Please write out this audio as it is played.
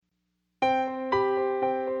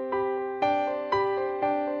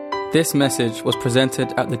This message was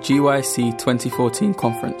presented at the GYC 2014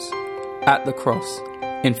 conference at the Cross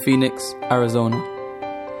in Phoenix, Arizona.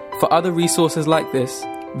 For other resources like this,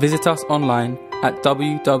 visit us online at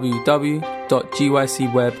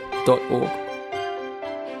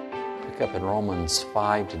www.gycweb.org. Pick up in Romans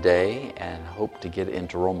 5 today and hope to get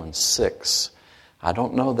into Romans 6. I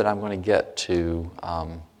don't know that I'm going to get to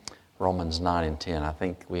Romans 9 and 10. I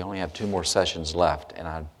think we only have 2 more sessions left, and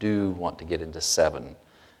I do want to get into 7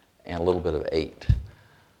 and a little bit of 8.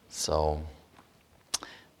 So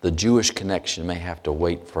the Jewish connection may have to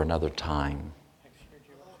wait for another time.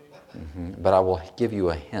 But I will give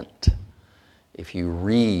you a hint. If you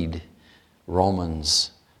read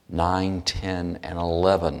Romans 9, 10, and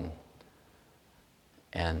 11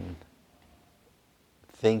 and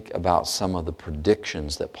think about some of the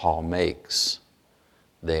predictions that Paul makes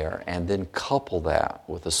there, and then couple that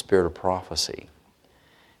with the spirit of prophecy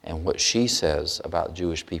and what she says about the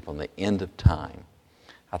Jewish people in the end of time,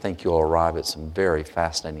 I think you'll arrive at some very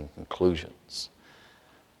fascinating conclusions.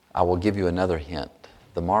 I will give you another hint.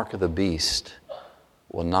 The mark of the beast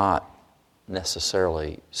will not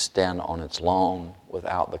necessarily stand on its own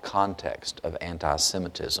without the context of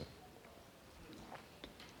anti-Semitism.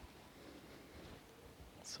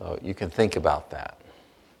 So you can think about that.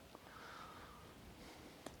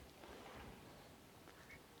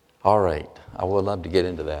 All right, I would love to get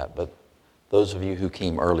into that, but those of you who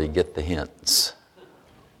came early get the hints.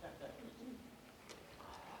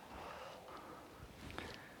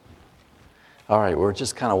 All right, we're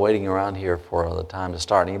just kind of waiting around here for the time to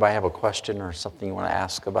start. Anybody have a question or something you want to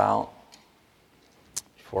ask about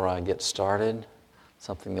before I get started?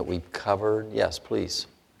 Something that we've covered? Yes, please.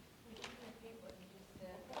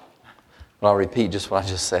 Well, I'll repeat just what I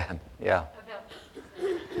just said. Yeah.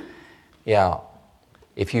 Yeah.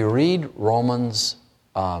 If you read Romans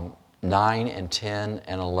 9 and 10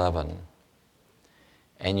 and 11,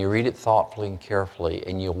 and you read it thoughtfully and carefully,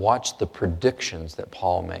 and you watch the predictions that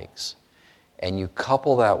Paul makes, and you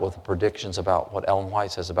couple that with the predictions about what Ellen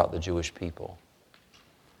White says about the Jewish people,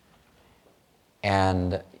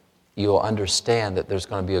 and you'll understand that there's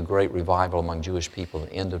going to be a great revival among Jewish people at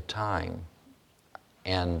the end of time.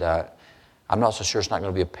 And I'm not so sure it's not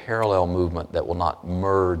going to be a parallel movement that will not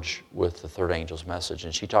merge with the third angel's message.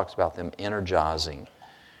 And she talks about them energizing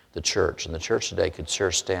the church. And the church today could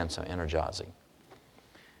sure stand some energizing.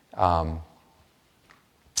 And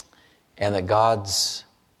that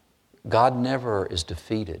God never is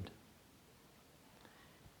defeated.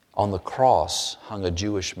 On the cross hung a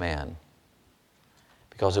Jewish man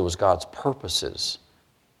because it was God's purposes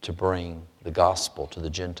to bring the gospel to the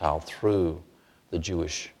Gentile through the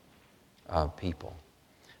Jewish people.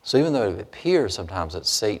 So even though it appears sometimes that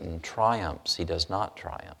Satan triumphs, he does not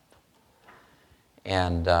triumph.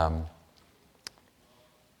 And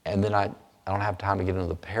then I don't have time to get into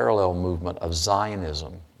the parallel movement of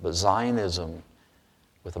Zionism, but Zionism,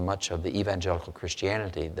 with much of the evangelical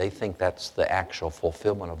Christianity, they think that's the actual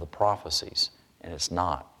fulfillment of the prophecies, and it's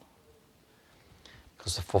not.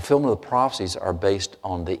 Because the fulfillment of the prophecies are based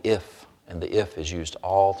on the if, and the if is used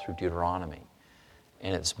all through Deuteronomy.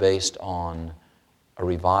 And it's based on a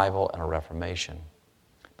revival and a reformation.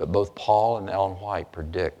 But both Paul and Ellen White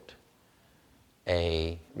predict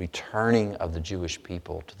a returning of the Jewish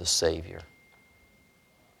people to the Savior.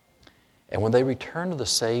 And when they return to the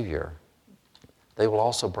Savior, they will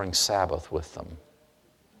also bring Sabbath with them.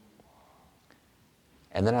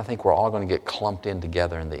 And then I think we're all going to get clumped in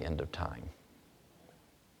together in the end of time.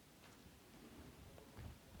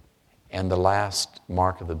 And the last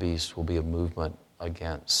mark of the beast will be a movement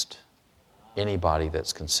against anybody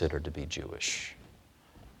that's considered to be Jewish.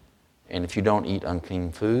 And if you don't eat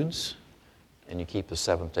unclean foods and you keep the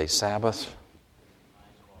seventh-day Sabbath,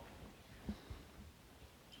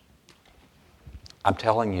 I'm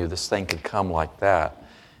telling you, this thing could come like that.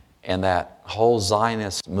 And that whole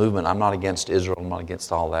Zionist movement, I'm not against Israel, I'm not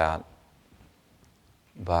against all that.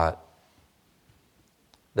 But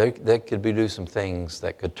they could do some things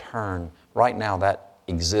that could turn. Right now, that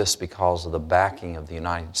exists because of the backing of the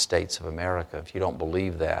United States of America. If you don't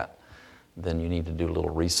believe that, then you need to do a little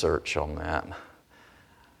research on that.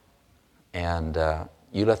 And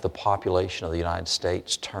you let the population of the United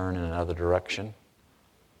States turn in another direction,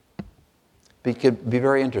 it could be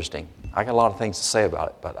very interesting. I got a lot of things to say about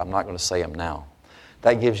it, but I'm not going to say them now.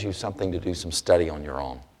 That gives you something to do some study on your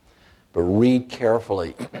own. But read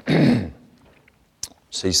carefully.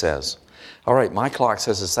 She says, all right, my clock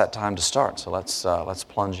says it's that time to start, so let's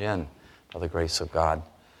plunge in by the grace of God,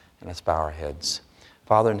 and let's bow our heads.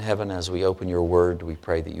 Father in heaven, as we open your word, we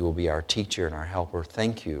pray that you will be our teacher and our helper.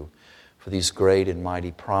 Thank you for these great and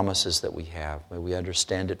mighty promises that we have. May we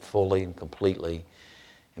understand it fully and completely.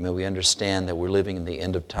 And may we understand that we're living in the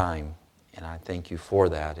end of time. And I thank you for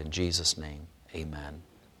that. In Jesus' name, amen.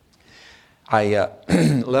 I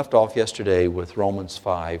left off yesterday with Romans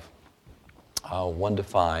 5, 1 to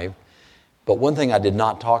 5. But one thing I did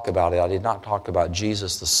not talk about, I did not talk about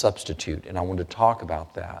Jesus the substitute. And I want to talk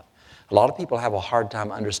about that. A lot of people have a hard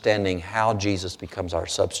time understanding how Jesus becomes our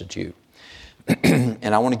substitute.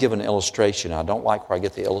 And I want to give an illustration. I don't like where I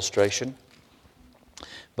get the illustration,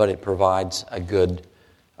 but it provides a good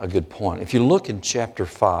point. If you look in chapter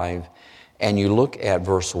 5 and you look at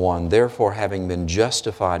verse 1, therefore having been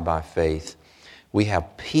justified by faith, we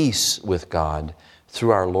have peace with God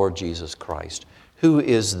through our Lord Jesus Christ. Who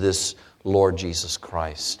is this Lord Jesus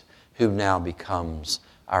Christ who now becomes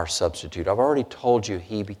our substitute? I've already told you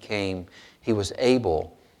he was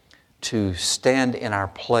able to stand in our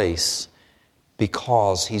place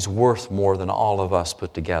because He's worth more than all of us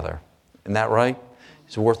put together. Isn't that right?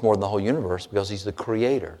 He's worth more than the whole universe because He's the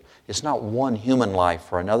Creator. It's not one human life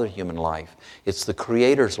for another human life. It's the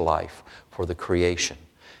Creator's life for the creation.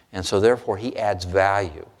 And so therefore He adds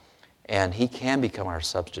value. And He can become our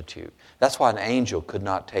substitute. That's why an angel could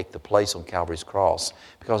not take the place on Calvary's cross,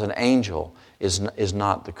 because an angel is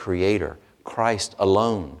not the Creator. Christ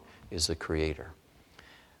alone is the Creator.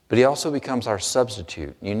 But He also becomes our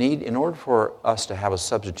substitute. In order for us to have a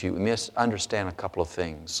substitute, we must understand a couple of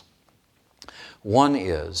things. One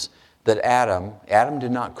is that Adam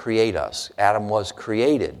did not create us. Adam was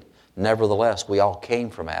created. Nevertheless, we all came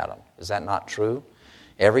from Adam. Is that not true?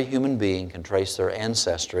 Every human being can trace their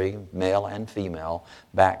ancestry, male and female,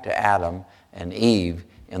 back to Adam and Eve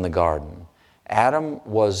in the garden. Adam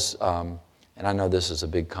was, and I know this is a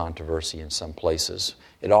big controversy in some places.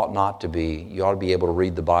 It ought not to be. You ought to be able to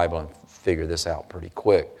read the Bible and figure this out pretty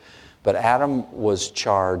quick. But Adam was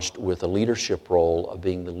charged with a leadership role of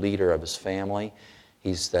being the leader of his family.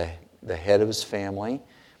 He's the head of his family.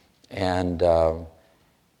 And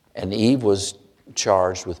Eve was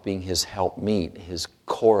charged with being his helpmeet, his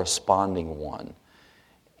corresponding one.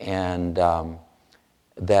 And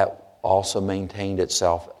that also maintained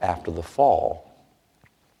itself after the fall.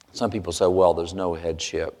 Some people say, well, there's no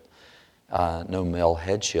headship, no male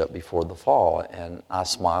headship before the fall. And I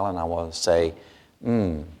smile and I want to say,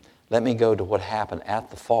 let me go to what happened at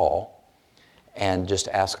the fall and just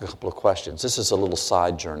ask a couple of questions. This is a little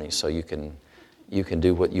side journey, so you can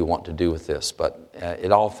do what you want to do with this. But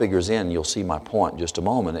it all figures in, you'll see my point in just a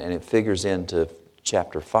moment, and it figures into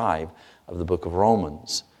chapter 5 of the book of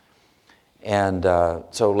Romans. And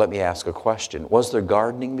so let me ask a question. Was there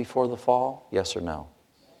gardening before the fall? Yes or no?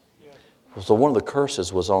 Yes. So one of the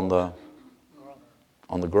curses was on the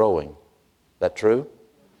growing. Is that true?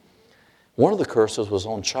 One of the curses was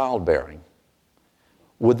on childbearing.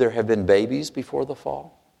 Would there have been babies before the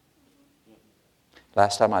fall?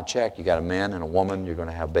 Last time I checked, you got a man and a woman, you're going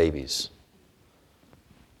to have babies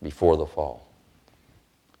before the fall.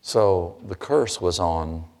 So the curse was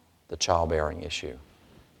on the childbearing issue.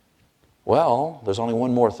 Well, there's only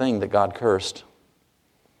one more thing that God cursed.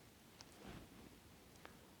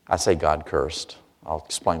 I say God cursed. I'll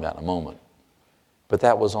explain that in a moment. But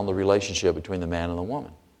that was on the relationship between the man and the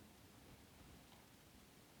woman.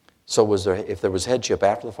 So if there was headship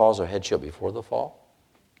after the fall, was there headship before the fall?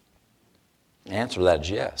 The answer to that is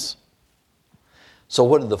yes. So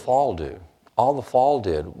what did the fall do? All the fall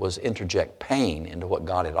did was interject pain into what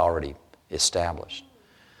God had already established.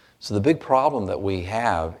 So the big problem that we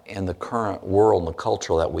have in the current world and the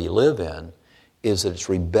culture that we live in is that it's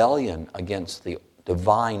rebellion against the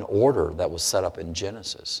divine order that was set up in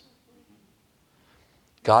Genesis.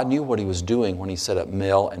 God knew what He was doing when He set up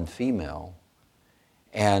male and female.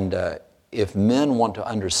 And if men want to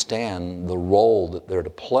understand the role that they're to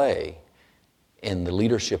play in the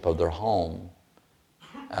leadership of their home,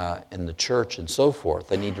 in the church and so forth,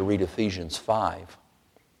 they need to read Ephesians 5,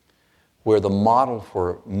 where the model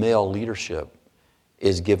for male leadership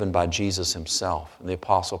is given by Jesus Himself. And the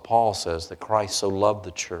Apostle Paul says that Christ so loved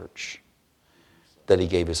the church that He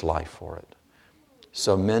gave His life for it.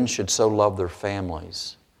 So men should so love their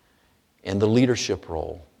families in the leadership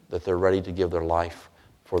role that they're ready to give their life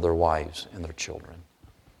for their wives and their children.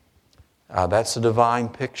 That's a divine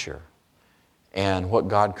picture. And what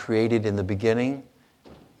God created in the beginning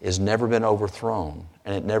has never been overthrown,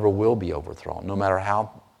 and it never will be overthrown, no matter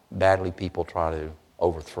how badly people try to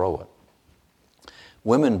overthrow it.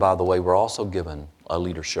 Women, by the way, were also given a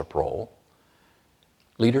leadership role.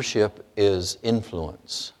 Leadership is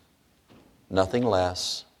influence, nothing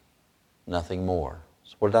less, nothing more.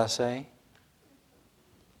 So what did I say?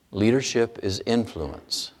 Leadership is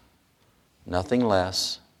influence, nothing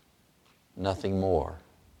less, nothing more.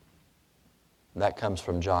 And that comes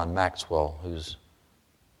from John Maxwell, who's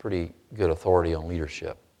pretty good authority on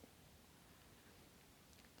leadership.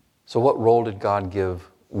 So what role did God give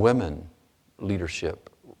women leadership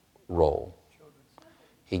role?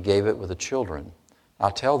 He gave it with the children. I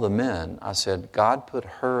tell the men, I said, God put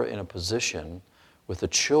her in a position with the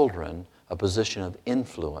children, a position of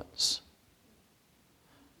influence.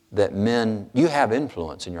 That men, you have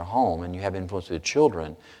influence in your home and you have influence with the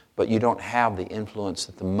children, but you don't have the influence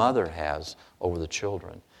that the mother has over the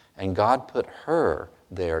children. And God put her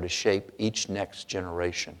there to shape each next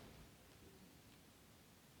generation.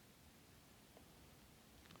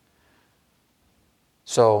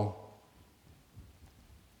 So,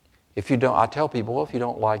 if you don't, I tell people, well, if you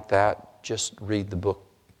don't like that, just read the book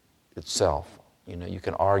itself. You know, you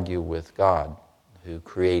can argue with God who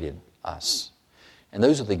created us. And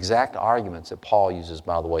those are the exact arguments that Paul uses,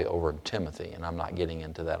 by the way, over in Timothy, and I'm not getting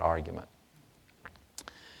into that argument.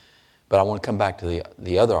 But I want to come back to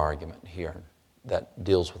the other argument here that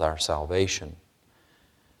deals with our salvation.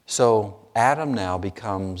 So Adam now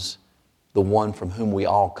becomes the one from whom we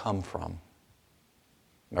all come from.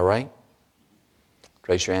 Am I right?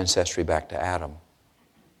 Trace your ancestry back to Adam.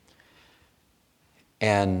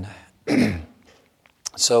 And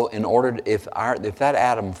so in order to, if that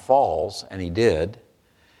Adam falls, and he did,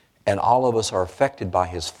 and all of us are affected by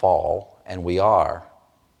his fall, and we are,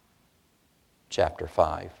 chapter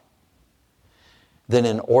 5, then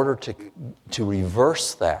in order to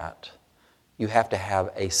reverse that, you have to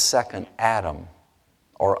have a second Adam,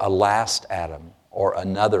 or a last Adam, or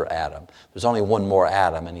another Adam. There's only one more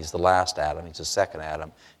Adam, and he's the last Adam. He's the second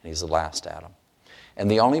Adam, and he's the last Adam.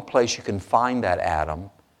 And the only place you can find that Adam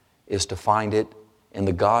is to find it in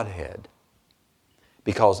the Godhead.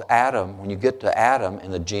 Because Adam, when you get to Adam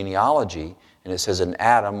in the genealogy, and it says, and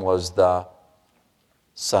Adam was the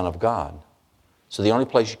Son of God. So the only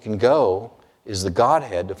place you can go is the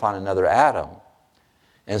Godhead to find another Adam.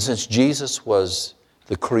 And since Jesus was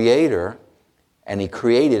the creator, and he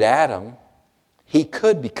created Adam, he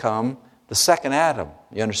could become the second Adam.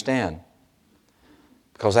 You understand?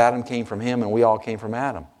 Because Adam came from him and we all came from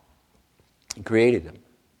Adam. He created him.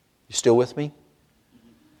 You still with me?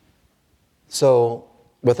 So,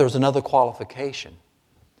 but there's another qualification.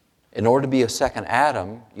 In order to be a second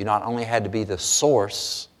Adam, you not only had to be the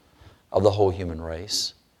source of the whole human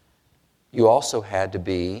race, you also had to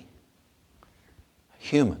be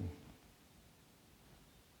human.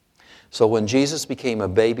 So when Jesus became a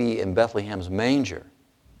baby in Bethlehem's manger,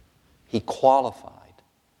 he qualified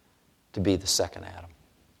to be the second Adam.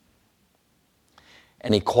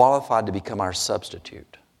 And he qualified to become our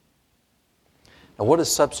substitute. Now, what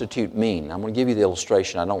does substitute mean? I'm going to give you the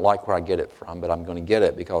illustration. I don't like where I get it from, but I'm going to get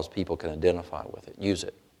it because people can identify with it, use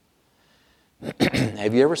it.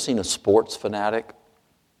 Have you ever seen a sports fanatic?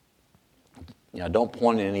 You know, don't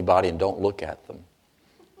point at anybody and don't look at them.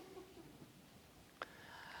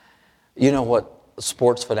 You know what a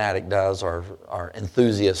sports fanatic does, or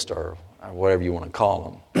enthusiast, or whatever you want to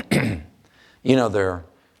call them. You know, they're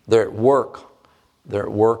at work. They're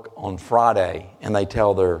at work on Friday, and they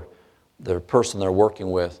tell their person they're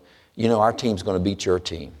working with, you know, our team's going to beat your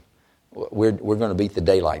team. We're going to beat the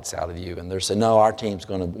daylights out of you. And they're saying, no, our team's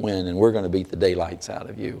going to win, and we're going to beat the daylights out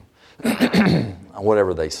of you.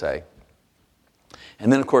 Whatever they say.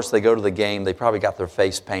 And then, of course, they go to the game. They probably got their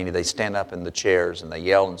face painted. They stand up in the chairs, and they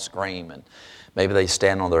yell and scream. And maybe they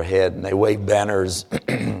stand on their head, and they wave banners.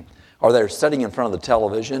 Or they're sitting in front of the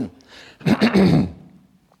television.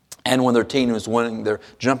 And when their team is winning, they're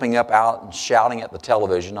jumping up out and shouting at the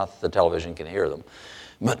television. Not that the television can hear them.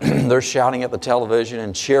 But they're shouting at the television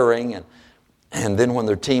and cheering. And then when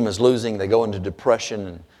their team is losing, they go into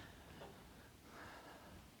depression.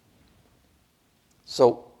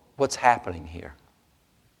 So what's happening here?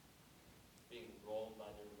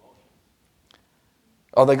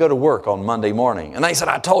 Oh, they go to work on Monday morning. And they said,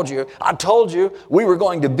 I told you, we were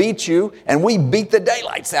going to beat you, and we beat the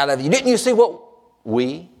daylights out of you. Didn't you see what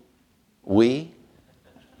we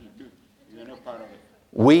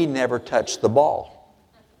never touched the ball.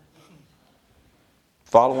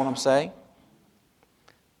 Follow what I'm saying?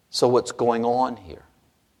 So what's going on here?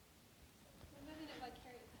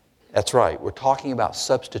 That's right. We're talking about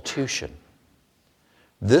substitution.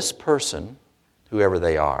 This person, whoever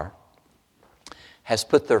they are, has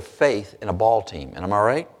put their faith in a ball team. And am I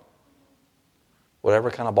right? Whatever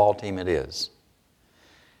kind of ball team it is.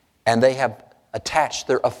 And they have attached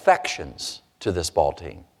their affections to this ball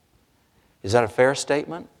team. Is that a fair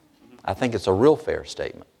statement? I think it's a real fair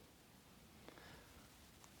statement.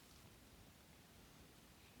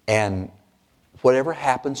 And whatever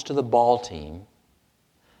happens to the ball team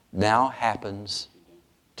now happens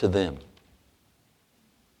to them.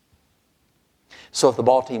 So if the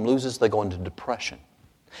ball team loses, they go into depression.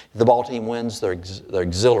 If the ball team wins, they're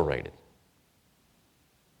exhilarated.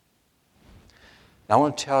 Now I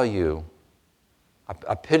want to tell you,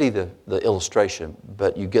 I pity the illustration,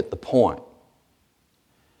 but you get the point.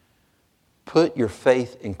 Put your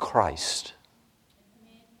faith in Christ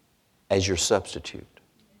as your substitute.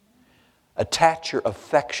 Attach your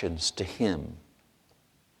affections to Him.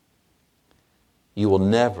 You will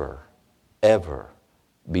never, ever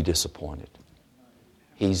be disappointed.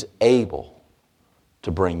 He's able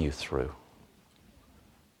to bring you through.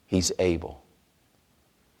 He's able.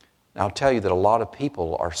 Now, I'll tell you that a lot of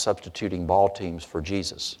people are substituting ball teams for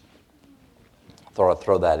Jesus. I thought I'd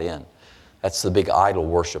throw that in. That's the big idol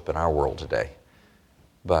worship in our world today.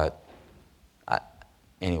 But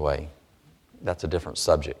anyway, that's a different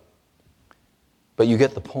subject. But you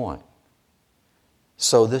get the point.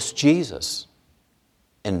 So this Jesus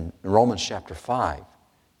in Romans chapter 5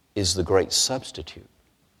 is the great substitute.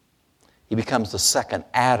 He becomes the second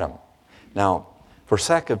Adam. Now, for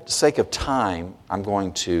sake of time, I'm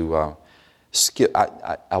going to skip.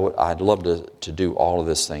 I'd love to do all of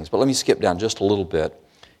these things, but let me skip down just a little bit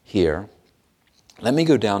here. Let me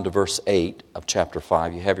go down to verse 8 of chapter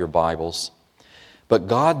 5. You have your Bibles. But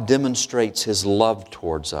God demonstrates His love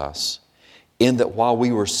towards us in that while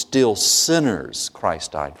we were still sinners,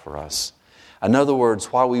 Christ died for us. In other words,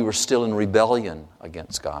 while we were still in rebellion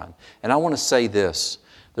against God. And I want to say this.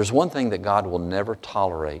 There's one thing that God will never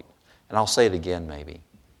tolerate. And I'll say it again maybe.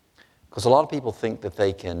 Because a lot of people think that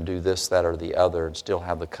they can do this, that, or the other and still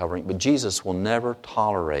have the covering. But Jesus will never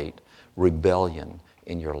tolerate rebellion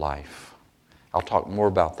in your life. I'll talk more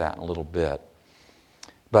about that in a little bit.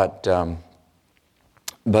 But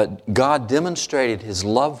God demonstrated His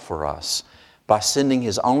love for us by sending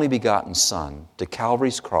His only begotten Son to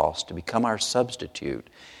Calvary's cross to become our substitute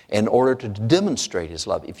in order to demonstrate His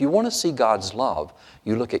love. If you want to see God's love,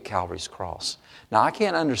 you look at Calvary's cross. Now, I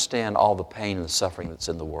can't understand all the pain and the suffering that's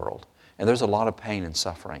in the world. And there's a lot of pain and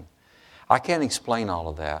suffering. I can't explain all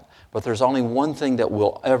of that. But there's only one thing that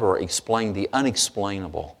will ever explain the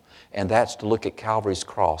unexplainable. And that's to look at Calvary's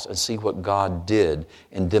cross and see what God did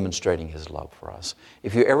in demonstrating His love for us.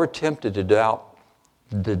 If you're ever tempted to doubt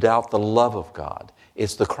the love of God,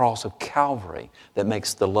 it's the cross of Calvary that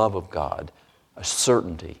makes the love of God a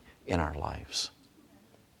certainty in our lives.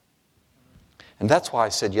 And that's why I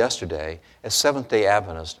said yesterday, as Seventh-day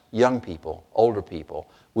Adventists, young people, older people,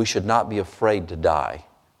 we should not be afraid to die.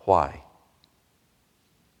 Why?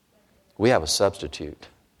 We have a substitute.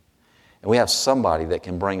 And we have somebody that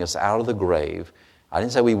can bring us out of the grave. I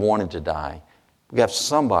didn't say we wanted to die. We have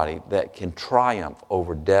somebody that can triumph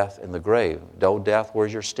over death and the grave. Oh, death,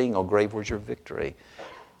 where's your sting? Oh, grave, where's your victory?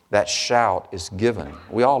 That shout is given.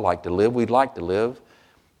 We all like to live. We'd like to live.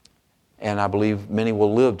 And I believe many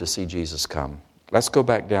will live to see Jesus come. Let's go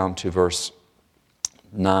back down to verse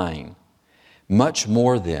 9. Much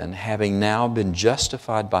more then, having now been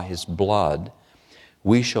justified by His blood,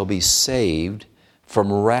 we shall be saved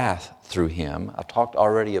from wrath through Him. I've talked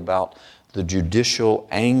already about the judicial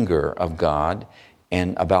anger of God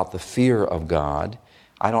and about the fear of God.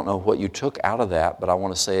 I don't know what you took out of that, but I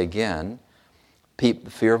want to say again, the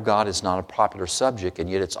fear of God is not a popular subject, and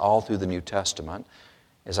yet it's all through the New Testament.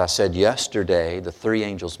 As I said yesterday, the three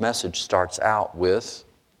angels' message starts out with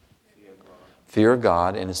fear of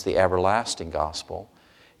God, and it's the everlasting gospel.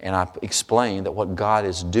 And I explained that what God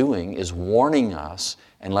is doing is warning us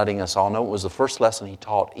and letting us all know. It was the first lesson He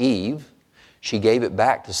taught Eve. She gave it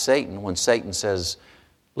back to Satan when Satan says,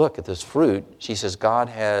 look at this fruit. She says, God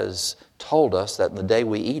has told us that in the day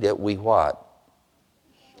we eat it, we what?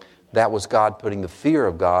 That was God putting the fear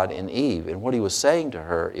of God in Eve. And what He was saying to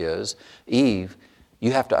her is, Eve,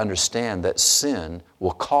 you have to understand that sin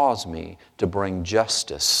will cause me to bring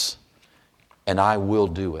justice, and I will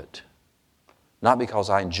do it. Not because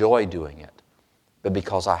I enjoy doing it, but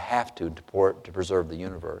because I have to preserve the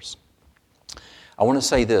universe. I want to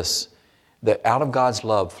say this, that out of God's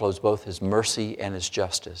love flows both His mercy and His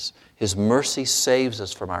justice. His mercy saves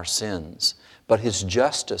us from our sins, but His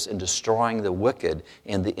justice in destroying the wicked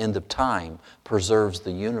in the end of time preserves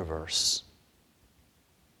the universe.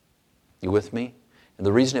 You with me? And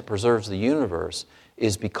the reason it preserves the universe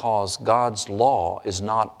is because God's law is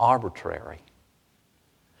not arbitrary.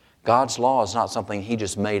 God's law is not something He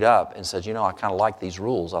just made up and said, I kind of like these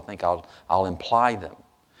rules. I think I'll imply them.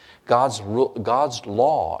 God's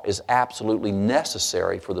law is absolutely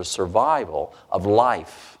necessary for the survival of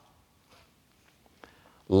life.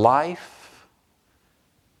 Life,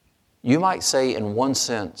 you might say in one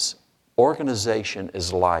sense, organization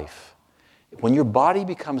is life. When your body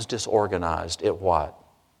becomes disorganized, it what?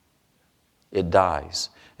 It dies.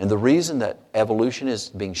 And the reason that evolution is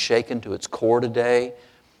being shaken to its core today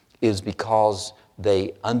is because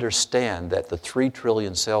they understand that the 3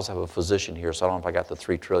 trillion cells have a physician here, so I don't know if I got the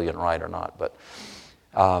 3 trillion right or not, but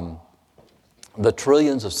the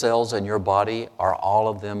trillions of cells in your body are all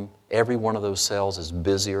of them, every one of those cells is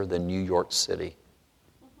busier than New York City.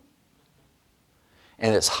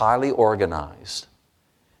 And it's highly organized.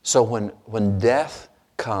 So when death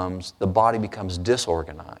comes, the body becomes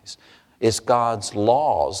disorganized. It's God's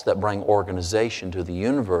laws that bring organization to the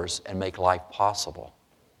universe and make life possible.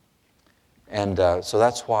 And so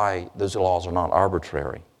that's why those laws are not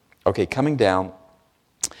arbitrary. Okay, coming down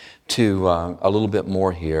to a little bit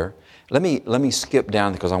more here. Let me skip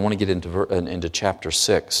down because I want to get into chapter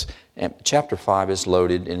 6. And chapter 5 is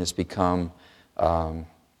loaded and it's become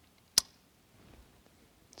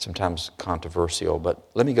sometimes controversial. But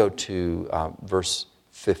let me go to verse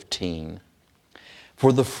 15.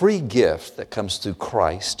 For the free gift that comes through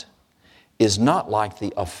Christ is not like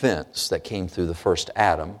the offense that came through the first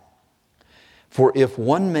Adam. For if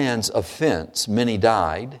one man's offense many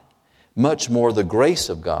died, much more the grace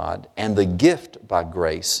of God and the gift by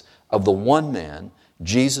grace of the one man,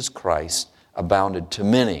 Jesus Christ, abounded to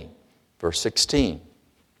many. Verse 16.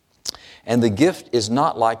 And the gift is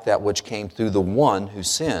not like that which came through the one who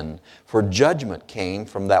sinned, for judgment came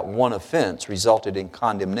from that one offense, resulted in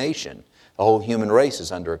condemnation. The whole human race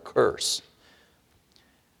is under a curse.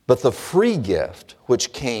 But the free gift,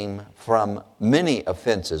 which came from many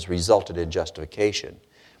offenses, resulted in justification.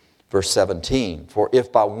 Verse 17, for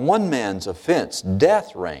if by one man's offense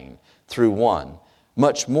death reigned through one,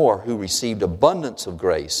 much more who received abundance of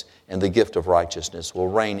grace and the gift of righteousness will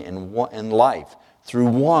reign in life through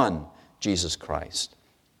one, Jesus Christ.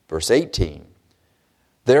 Verse 18,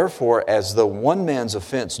 therefore, as the one man's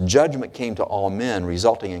offense, judgment came to all men,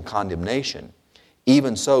 resulting in condemnation,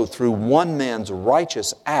 even so, through one man's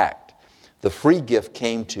righteous act, the free gift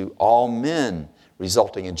came to all men,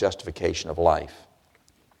 resulting in justification of life.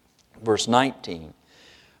 Verse 19,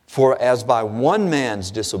 for as by one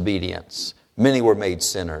man's disobedience many were made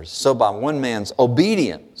sinners, so by one man's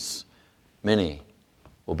obedience many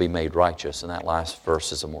will be made righteous. And that last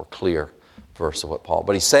verse is a more clear verse of what Paul,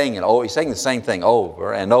 but he's saying the same thing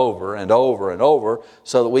over and over and over and over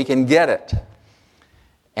so that we can get it.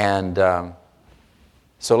 And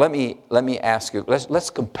so let me ask you, let's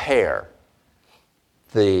compare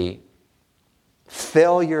the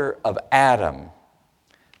failure of Adam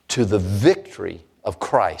to the victory of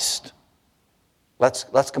Christ.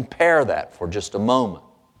 Let's compare that for just a moment.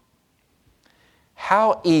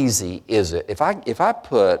 How easy is it, if I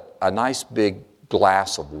put a nice big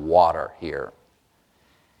glass of water here,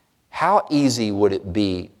 how easy would it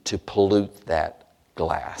be to pollute that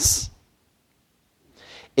glass?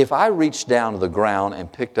 If I reached down to the ground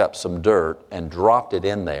and picked up some dirt and dropped it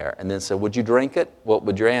in there and then said, would you drink it? What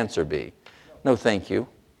would your answer be? No, thank you.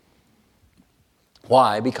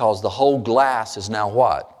 Why? Because the whole glass is now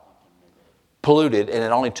what? Polluted, and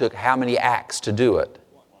it only took how many acts to do it?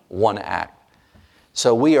 One act.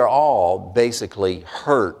 So we are all basically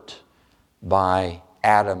hurt by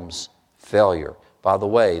Adam's failure. By the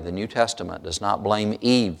way, the New Testament does not blame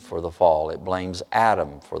Eve for the fall. It blames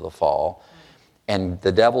Adam for the fall. And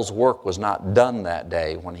the devil's work was not done that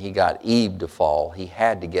day when he got Eve to fall. He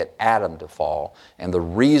had to get Adam to fall. And the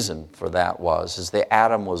reason for that is that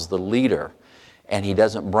Adam was the leader. And he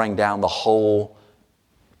doesn't bring down the whole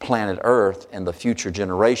planet Earth and the future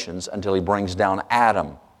generations until he brings down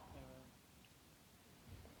Adam.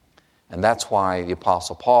 And that's why the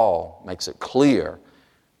Apostle Paul makes it clear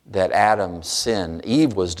that Adam sinned.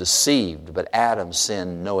 Eve was deceived, but Adam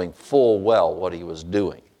sinned knowing full well what he was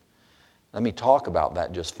doing. Let me talk about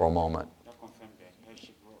that just for a moment.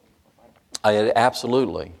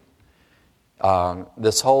 Absolutely.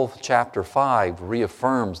 This whole chapter 5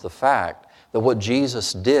 reaffirms the fact that what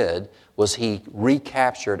Jesus did was he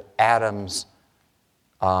recaptured Adam's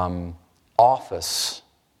office.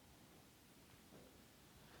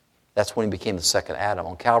 That's when he became the second Adam.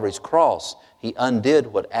 On Calvary's cross, he undid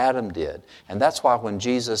what Adam did. And that's why when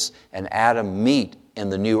Jesus and Adam meet in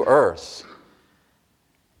the new earth,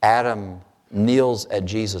 Adam kneels at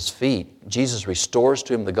Jesus' feet. Jesus restores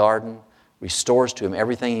to him the garden, restores to him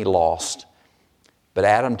everything he lost. But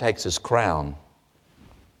Adam takes his crown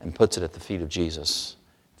and puts it at the feet of Jesus,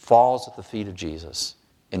 falls at the feet of Jesus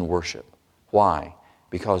in worship. Why?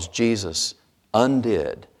 Because Jesus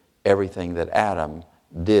undid everything that Adam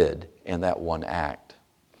did in that one act.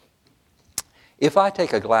 If I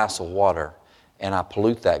take a glass of water and I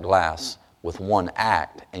pollute that glass with one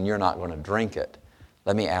act and you're not going to drink it,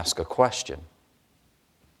 Let me ask a question.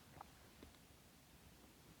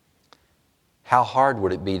 How hard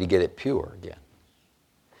would it be to get it pure again?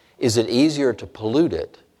 Is it easier to pollute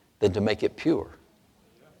it than to make it pure?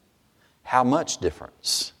 How much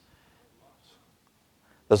difference?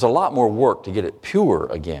 There's a lot more work to get it pure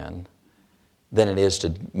again than it is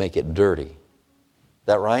to make it dirty. Is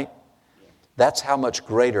that right? That's how much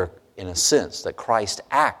greater, in a sense, that Christ's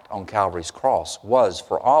act on Calvary's cross was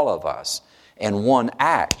for all of us. And one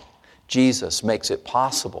act, Jesus, makes it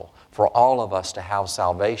possible for all of us to have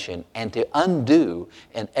salvation and to undo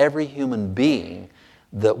in every human being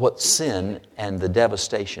what sin and the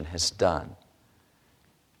devastation has done.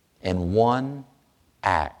 In one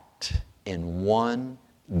act, in one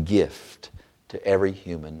gift to every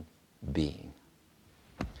human being.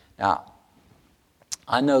 Now,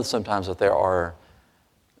 I know sometimes that there are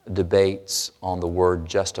debates on the word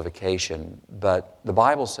justification, but the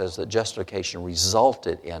Bible says that justification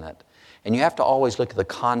resulted in it. And you have to always look at the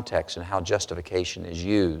context and how justification is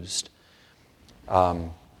used.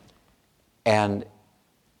 And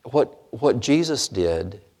what Jesus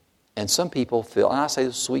did, and some people feel, and I say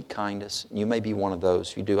this sweet kindness, you may be one of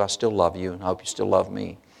those. If you do, I still love you, and I hope you still love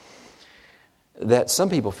me. That some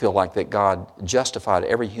people feel like that God justified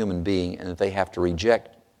every human being and that they have to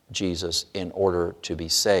reject Jesus in order to be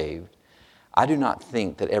saved. I do not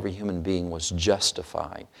think that every human being was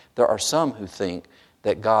justified. There are some who think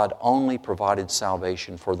that God only provided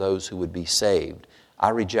salvation for those who would be saved. I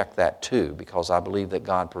reject that too, because I believe that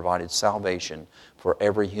God provided salvation for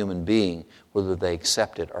every human being, whether they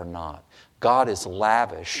accept it or not. God is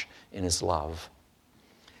lavish in His love.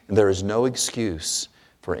 And there is no excuse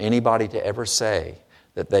for anybody to ever say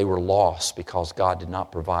that they were lost because God did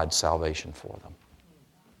not provide salvation for them.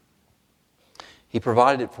 He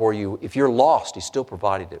provided it for you. If you're lost, He still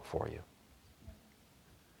provided it for you.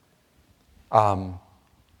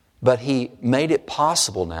 But He made it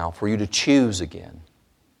possible now for you to choose again.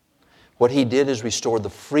 What He did is restore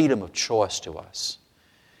the freedom of choice to us.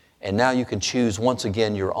 And now you can choose once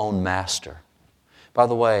again your own master. By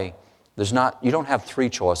the way, you don't have 3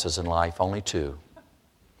 choices in life, only 2.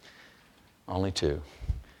 Only 2.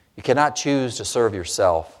 You cannot choose to serve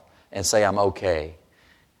yourself and say, I'm okay.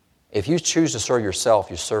 If you choose to serve yourself,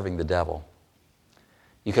 you're serving the devil.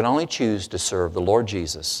 You can only choose to serve the Lord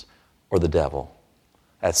Jesus or the devil.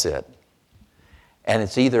 That's it. And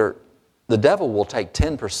it's either the devil will take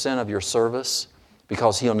 10% of your service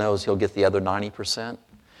because he knows he'll get the other 90%.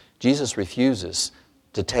 Jesus refuses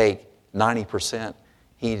to take 90%.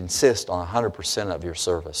 He insists on 100% of your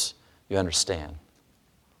service. You understand?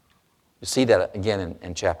 You see that again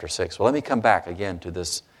in chapter 6. Well, let me come back again to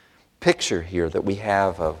this picture here that we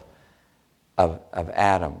have of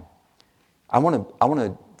Adam. I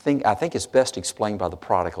think it's best explained by the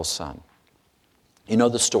prodigal son. You know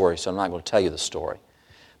the story, so I'm not going to tell you the story.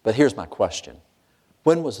 But here's my question.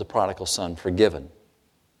 When was the prodigal son forgiven?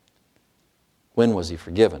 When was he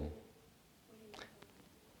forgiven?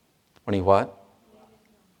 When he what?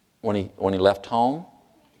 When he left home?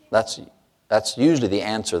 That's usually the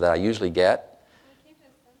answer that I usually get.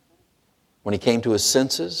 When he came to his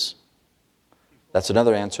senses? That's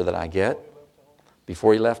another answer that I get.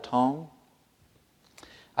 Before he left home?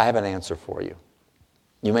 I have an answer for you.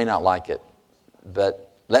 You may not like it,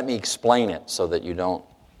 but let me explain it so that you don't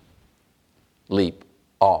leap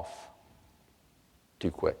off too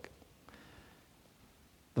quick.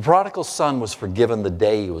 The prodigal son was forgiven the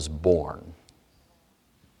day he was born.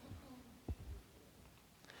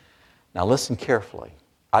 Now listen carefully.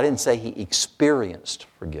 I didn't say he experienced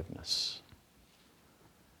forgiveness.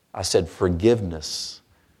 I said forgiveness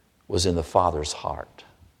was in the Father's heart.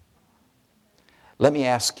 Let me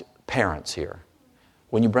ask parents here.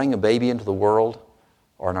 When you bring a baby into the world,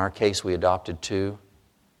 or in our case we adopted 2,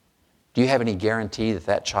 do you have any guarantee that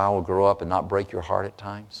that child will grow up and not break your heart at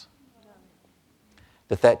times?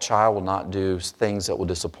 That child will not do things that will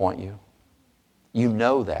disappoint you? You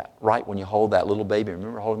know that, right? When you hold that little baby.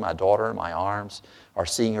 Remember holding my daughter in my arms or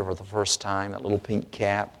seeing her for the first time, that little pink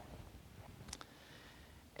cap,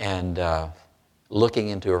 and looking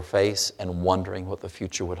into her face and wondering what the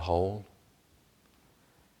future would hold?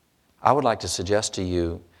 I would like to suggest to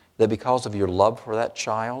you that because of your love for that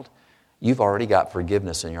child, you've already got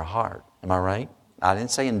forgiveness in your heart. Am I right? I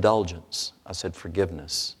didn't say indulgence. I said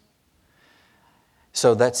forgiveness.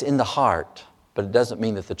 So that's in the heart, but it doesn't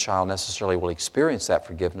mean that the child necessarily will experience that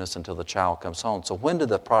forgiveness until the child comes home. So when did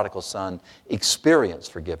the prodigal son experience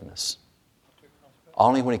forgiveness?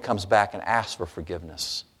 Only when he comes back and asks for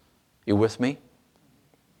forgiveness. You with me?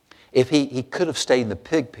 If he could have stayed in the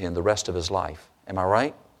pig pen the rest of his life. Am I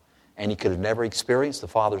right? and he could have never experienced the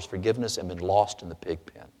Father's forgiveness and been lost in the pig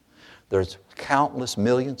pen. There's countless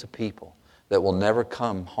millions of people that will never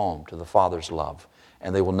come home to the Father's love,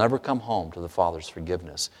 and they will never come home to the Father's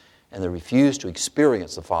forgiveness, and they refuse to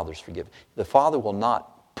experience the Father's forgiveness. The Father will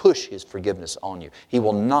not push His forgiveness on you. He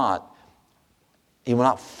will not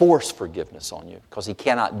force forgiveness on you, because He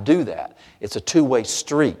cannot do that. It's a two-way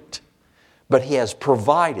street. But He has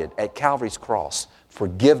provided at Calvary's cross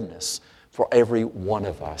forgiveness for every one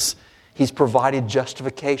of us. He's provided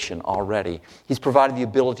justification already. He's provided the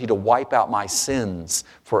ability to wipe out my sins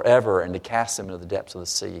forever and to cast them into the depths of the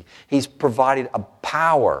sea. He's provided a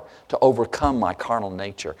power to overcome my carnal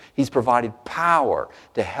nature. He's provided power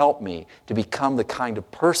to help me to become the kind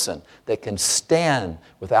of person that can stand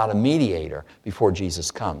without a mediator before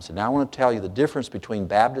Jesus comes. And now I want to tell you the difference between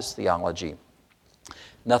Baptist theology,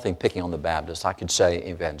 nothing picking on the Baptists, I could say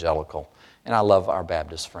evangelical. And I love our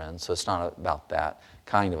Baptist friends, so it's not about that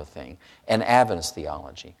kind of a thing. And Adventist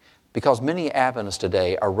theology. Because many Adventists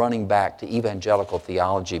today are running back to evangelical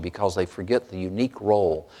theology because they forget the unique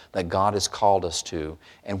role that God has called us to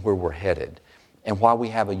and where we're headed. And why we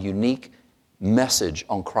have a unique message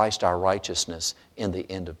on Christ our righteousness in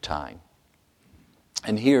the end of time.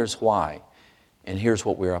 And here's why. And here's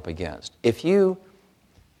what we're up against.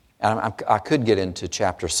 I could get into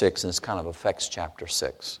chapter 6, and this kind of affects chapter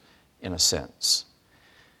 6 in a sense.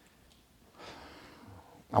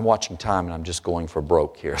 I'm watching time, and I'm just going for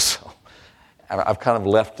broke here. So I've kind of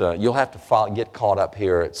left. You'll have to get caught up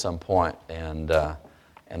here at some point, and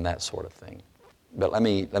that sort of thing. But let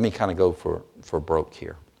me kind of go for broke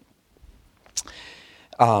here.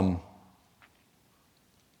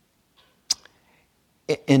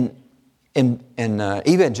 In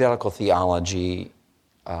evangelical theology,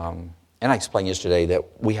 and I explained yesterday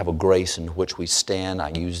that we have a grace in which we stand. I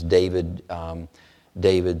used David's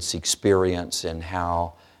experience and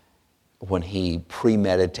how when he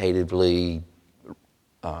premeditatively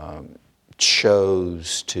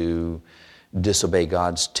chose to disobey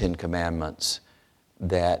God's 10 Commandments,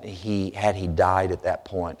 that had he died at that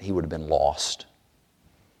point, he would have been lost.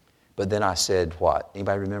 But then I said what?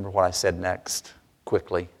 Anybody remember what I said next?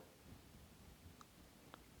 Quickly.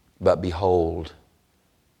 But behold,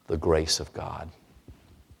 the grace of God.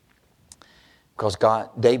 Because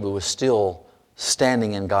David was still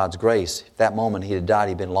standing in God's grace. At that moment he had died,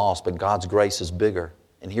 he'd been lost, but God's grace is bigger.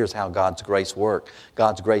 And here's how God's grace worked.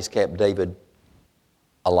 God's grace kept David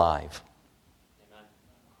alive. Amen.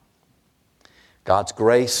 God's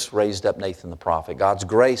grace raised up Nathan the prophet. God's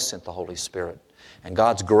grace sent the Holy Spirit. And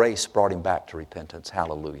God's grace brought him back to repentance.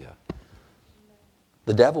 Hallelujah.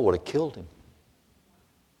 The devil would have killed him.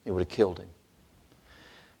 He would have killed him.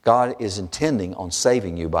 God is intending on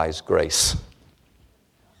saving you by His grace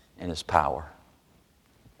and His power.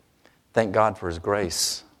 Thank God for His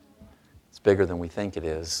grace. It's bigger than we think it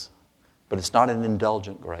is. But it's not an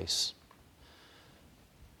indulgent grace.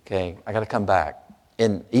 Okay, I got to come back.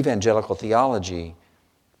 In evangelical theology,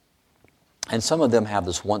 and some of them have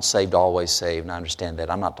this once saved, always saved, and I understand that.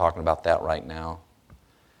 I'm not talking about that right now.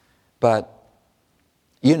 But,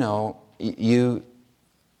 you've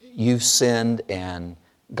sinned and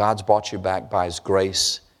God's brought you back by His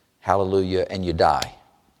grace, hallelujah, and you die.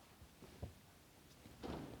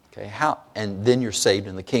 Okay, and then you're saved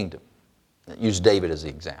in the kingdom. Use David as the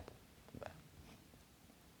example.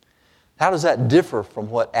 How does that differ from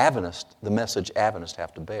what the message Adventists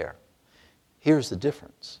have to bear? Here's the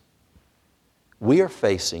difference. We are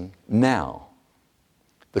facing now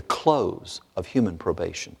the close of human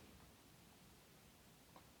probation.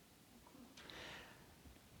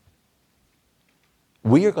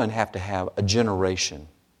 We are going to have a generation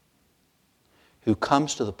who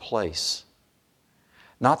comes to the place,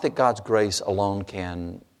 not that God's grace alone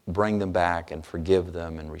can bring them back and forgive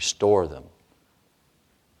them and restore them,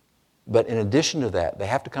 but in addition to that, they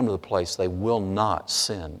have to come to the place they will not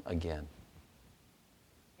sin again.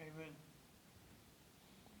 Amen.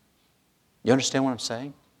 You understand what I'm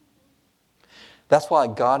saying? That's why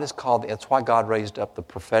that's why God raised up the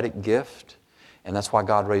prophetic gift, and that's why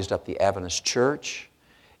God raised up the Adventist church,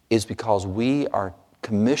 is because we are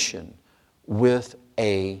commissioned with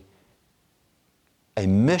a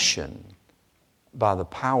mission by the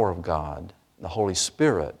power of God, the Holy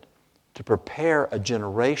Spirit, to prepare a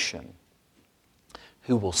generation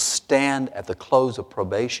who will stand at the close of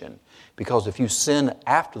probation. Because if you sin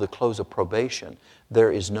after the close of probation,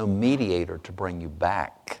 there is no mediator to bring you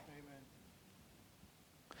back.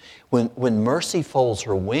 Amen. When mercy folds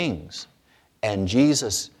her wings and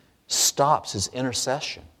Jesus stops His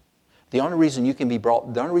intercession, the only reason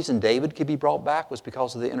David could be brought back was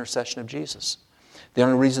because of the intercession of Jesus. The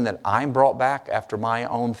only reason that I'm brought back after my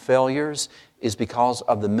own failures is because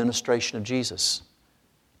of the ministration of Jesus.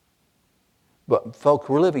 But folks,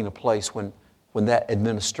 we're living in a place when that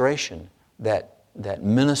administration, that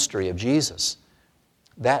ministry of Jesus,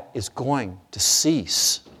 that is going to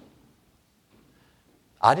cease.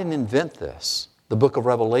 I didn't invent this. The book of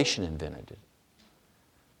Revelation invented it.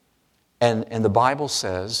 And the Bible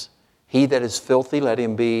says, he that is filthy, let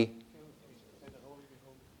him be,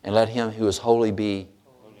 and let him who is holy be.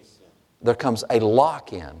 There comes a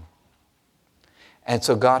lock-in. And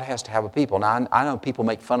so God has to have a people. Now, I know people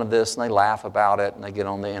make fun of this and they laugh about it and they get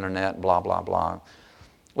on the internet and blah, blah, blah.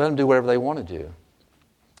 Let them do whatever they want to do.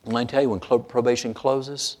 And let me tell you, when probation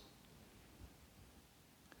closes,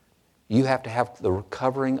 you have to have the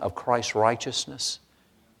recovering of Christ's righteousness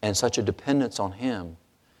and such a dependence on Him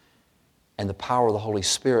and the power of the Holy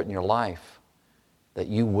Spirit in your life that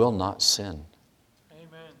you will not sin.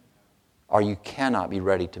 Amen. Or you cannot be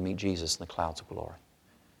ready to meet Jesus in the clouds of glory.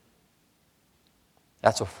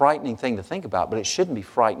 That's a frightening thing to think about, but it shouldn't be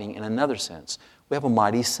frightening in another sense. We have a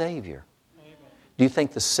mighty Savior. Amen. Do you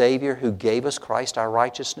think the Savior who gave us Christ our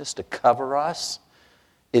righteousness to cover us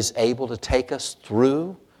is able to take us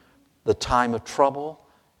through the time of trouble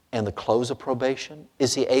and the close of probation?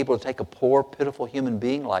 Is He able to take a poor, pitiful human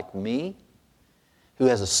being like me who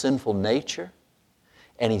has a sinful nature,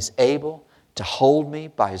 and He's able to hold me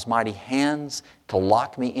by His mighty hands, to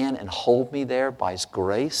lock me in and hold me there by His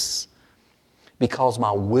grace? Because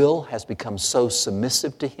my will has become so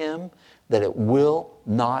submissive to Him that it will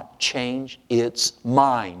not change its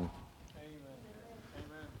mind.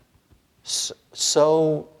 Amen.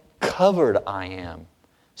 So covered I am.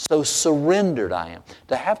 So surrendered I am.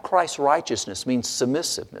 To have Christ's righteousness means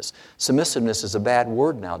submissiveness. Submissiveness is a bad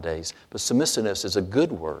word nowadays, but submissiveness is a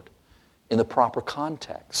good word in the proper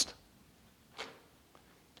context.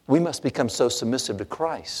 We must become so submissive to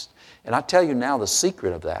Christ. And I tell you now the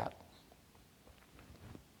secret of that.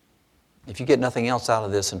 If you get nothing else out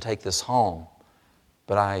of this and take this home,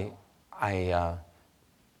 but and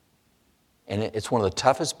it's one of the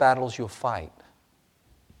toughest battles you'll fight.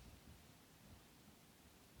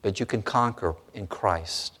 But you can conquer in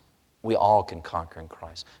Christ. We all can conquer in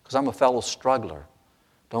Christ. Because I'm a fellow struggler.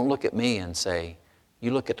 Don't look at me and say,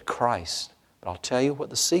 you look at Christ. But I'll tell you what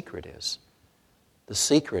the secret is. The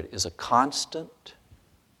secret is a constant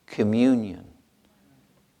communion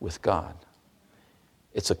with God.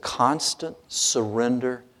 It's a constant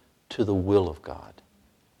surrender to the will of God.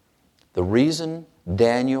 The reason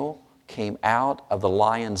Daniel came out of the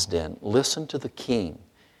lion's den, listen to the king,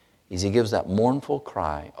 is he gives that mournful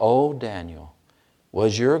cry, "O Daniel,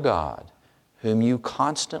 was your God, whom you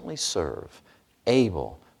constantly serve,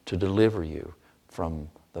 able to deliver you from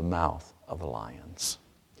the mouth of the lions?"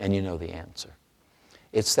 And you know the answer.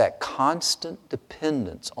 It's that constant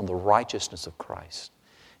dependence on the righteousness of Christ.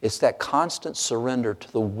 It's that constant surrender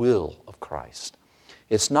to the will of Christ.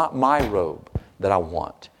 It's not my robe that I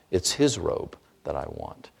want. It's His robe that I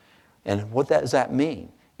want. And what does that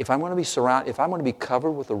mean? If I'm going to be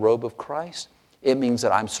covered with the robe of Christ, it means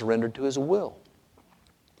that I'm surrendered to His will.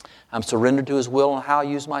 I'm surrendered to His will on how I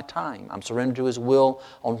use my time. I'm surrendered to His will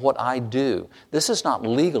on what I do. This is not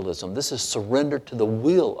legalism. This is surrender to the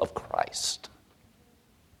will of Christ.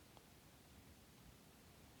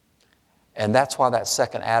 And that's why that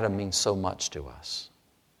second Adam means so much to us.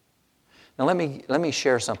 Now let me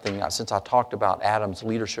share something, since I talked about Adam's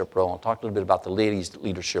leadership role, and talked a little bit about the lady's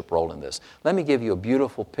leadership role in this. Let me give you a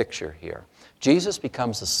beautiful picture here. Jesus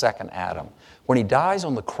becomes the second Adam. When He dies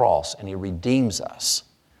on the cross and He redeems us.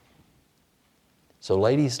 So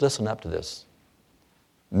ladies, listen up to this.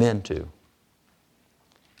 Men too.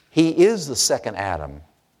 He is the second Adam.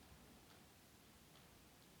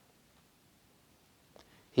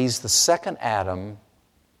 He's the second Adam,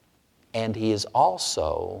 and He is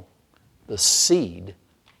also the seed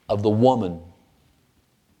of the woman.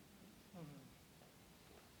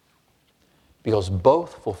 Because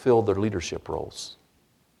both fulfill their leadership roles.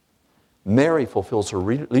 Mary fulfills her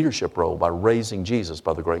leadership role by raising Jesus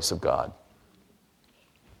by the grace of God.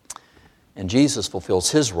 And Jesus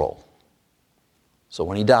fulfills His role. So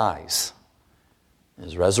when He dies and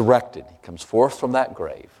is resurrected, He comes forth from that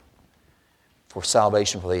grave for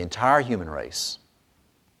salvation for the entire human race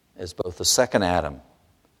as both the second Adam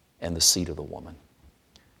and the seed of the woman.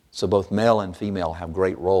 So both male and female have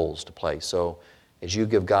great roles to play. So as you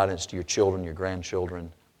give guidance to your children, your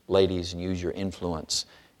grandchildren, ladies, and use your influence,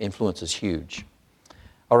 influence is huge.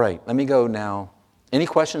 All right, let me go now. Any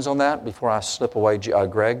questions on that before I slip away,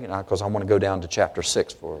 Greg? Because I want to go down to chapter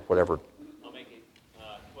 6 for whatever. I'll make it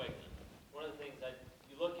quick. One of the things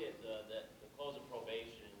you look at the close of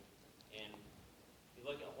probation, and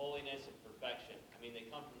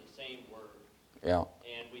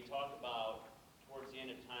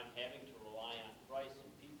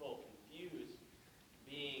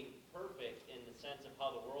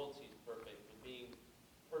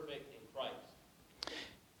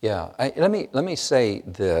Yeah, let me say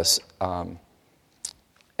this. Ellen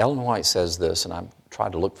White says this, and I've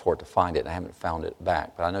tried to look for it to find it, and I haven't found it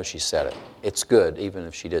back, but I know she said it. It's good, even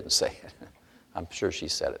if she didn't say it. I'm sure she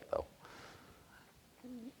said it, though.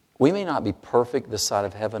 We may not be perfect this side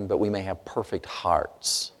of heaven, but we may have perfect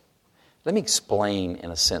hearts. Let me explain,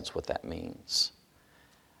 in a sense, what that means.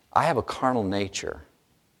 I have a carnal nature.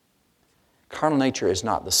 Carnal nature is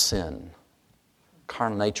not the sin.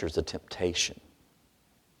 Carnal nature is the temptation.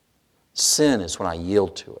 Sin is when I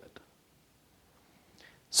yield to it.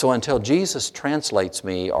 So until Jesus translates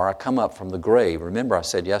me or I come up from the grave, remember I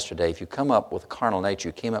said yesterday, if you come up with a carnal nature,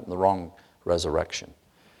 you came up in the wrong resurrection.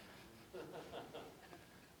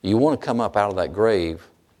 You want to come up out of that grave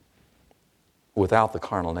without the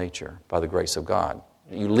carnal nature by the grace of God.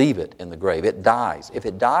 You leave it in the grave. It dies. If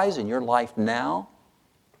it dies in your life now,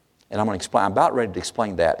 and I'm about ready to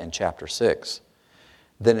explain that in chapter 6,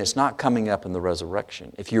 then it's not coming up in the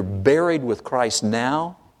resurrection. If you're buried with Christ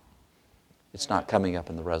now, it's not coming up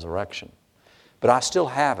in the resurrection. But I still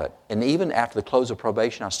have it. And even after the close of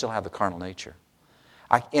probation, I still have the carnal nature.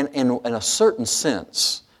 In a certain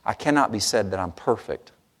sense, I cannot be said that I'm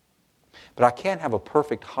perfect. But I can have a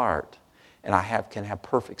perfect heart, and I can have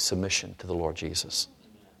perfect submission to the Lord Jesus,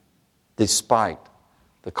 despite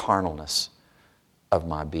the carnalness of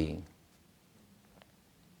my being.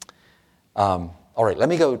 All right, let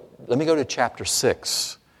me go to chapter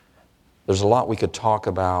 6. There's a lot we could talk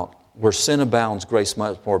about. Where sin abounds, grace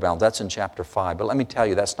much more abounds. That's in chapter 5. But let me tell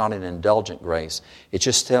you, that's not an indulgent grace. It's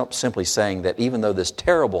just simply saying that even though this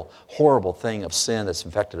terrible, horrible thing of sin that's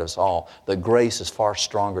infected us all, that grace is far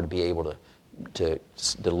stronger to be able to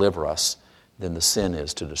deliver us than the sin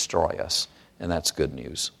is to destroy us. And that's good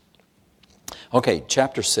news. Okay,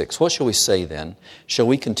 chapter 6. What shall we say then? Shall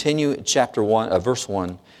we continue, chapter 1, verse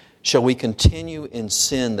 1, shall we continue in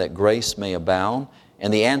sin that grace may abound?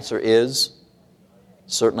 And the answer is,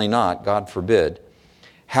 certainly not, God forbid.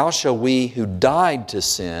 How shall we who died to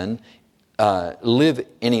sin live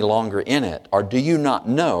any longer in it? Or do you not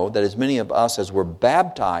know that as many of us as were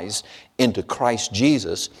baptized into Christ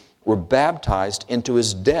Jesus were baptized into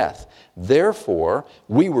His death? Therefore,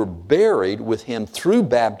 we were buried with Him through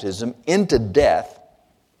baptism into death,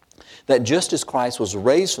 that just as Christ was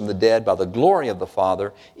raised from the dead by the glory of the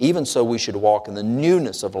Father, even so we should walk in the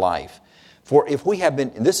newness of life. For if we have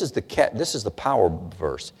been, this is the power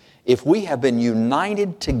verse, if we have been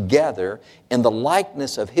united together in the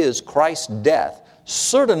likeness of His, Christ's death,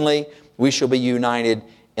 certainly we shall be united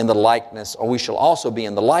in the likeness, or we shall also be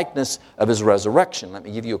in the likeness of His resurrection. Let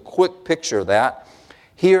me give you a quick picture of that.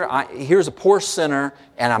 Here's a poor sinner,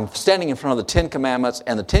 and I'm standing in front of the Ten Commandments,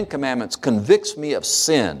 and the Ten Commandments convicts me of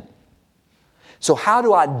sin. So how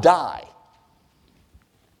do I die?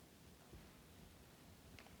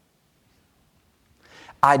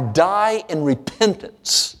 I die in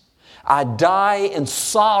repentance. I die in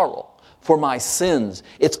sorrow for my sins.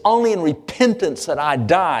 It's only in repentance that I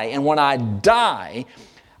die. And when I die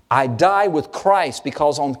with Christ,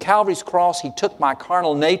 because on Calvary's cross He took my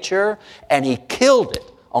carnal nature and He killed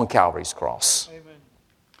it on Calvary's cross. Amen.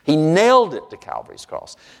 He nailed it to Calvary's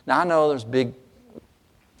cross. Now I know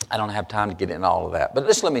I don't have time to get into all of that. But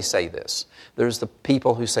just let me say this. There's the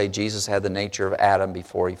people who say Jesus had the nature of Adam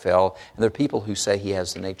before he fell. And there are people who say He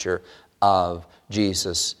has the nature of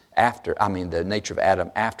the nature of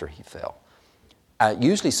Adam after he fell.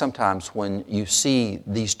 Usually sometimes when you see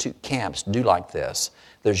these two camps do like this,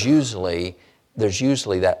 there's usually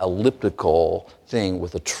that elliptical thing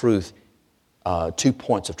with a truth, 2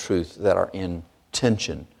 points of truth that are in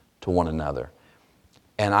tension to one another.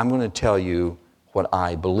 And I'm going to tell you what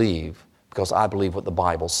I believe, because I believe what the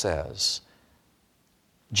Bible says.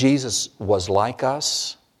 Jesus was like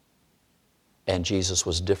us, and Jesus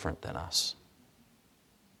was different than us.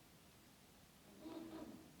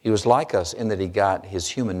 He was like us in that He got His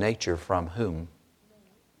human nature from whom?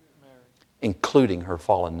 Mary. Including her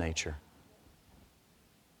fallen nature.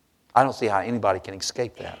 I don't see how anybody can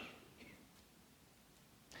escape that.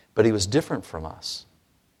 But He was different from us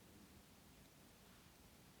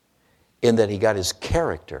in that He got His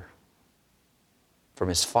character from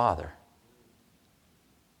His Father.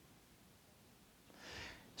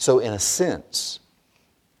 So in a sense,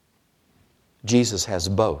 Jesus has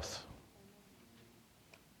both.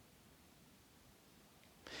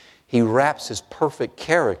 He wraps His perfect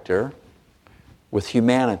character with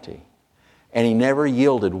humanity, and He never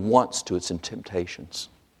yielded once to its temptations.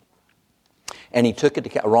 And He took it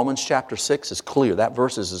to Romans chapter 6 is clear. That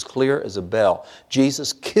verse is as clear as a bell.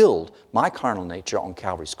 Jesus killed my carnal nature on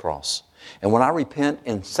Calvary's cross. And when I repent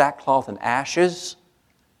in sackcloth and ashes,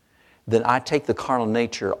 then I take the carnal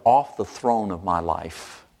nature off the throne of my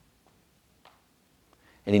life.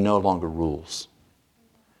 and he no longer rules.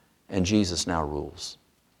 And Jesus now rules.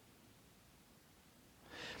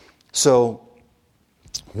 So,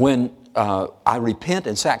 when I repent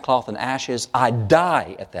in sackcloth and ashes, I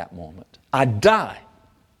die at that moment. I die.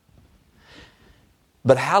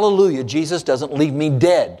 But hallelujah, Jesus doesn't leave me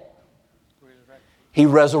dead. He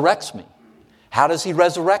resurrects me. How does He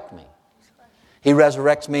resurrect me? He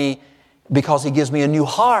resurrects me because He gives me a new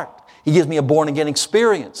heart. He gives me a born-again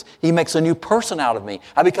experience. He makes a new person out of me.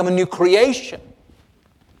 I become a new creation.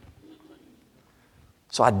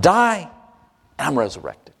 So I die and I'm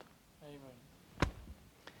resurrected. Amen.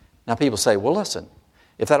 Now people say, well, listen,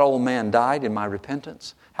 if that old man died in my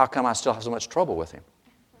repentance, how come I still have so much trouble with him?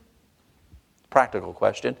 Practical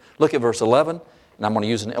question. Look at verse 11, and I'm going to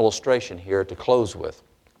use an illustration here to close with.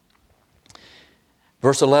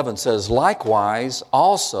 Verse 11 says, likewise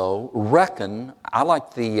also reckon, I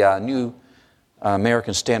like the New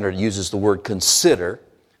American Standard uses the word consider,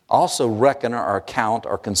 also reckon or account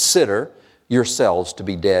or consider yourselves to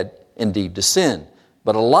be dead indeed to sin,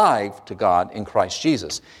 but alive to God in Christ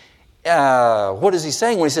Jesus. What is he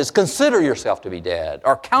saying when he says consider yourself to be dead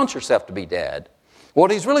or count yourself to be dead? What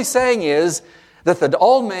he's really saying is that the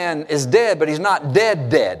old man is dead, but he's not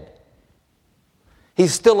dead.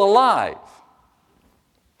 He's still alive.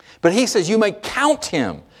 But he says you may count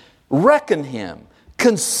him, reckon him,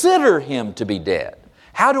 consider him to be dead.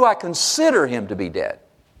 How do I consider him to be dead?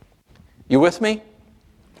 You with me?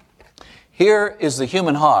 Here is the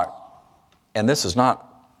human heart. And this is not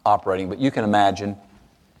operating, but you can imagine.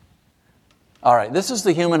 All right, this is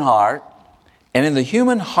the human heart. And in the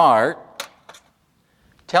human heart,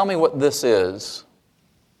 tell me what this is.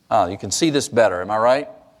 Oh, you can see this better, am I right?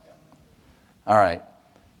 All right.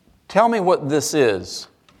 Tell me what this is.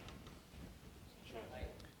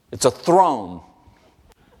 It's a throne.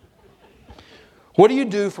 What do you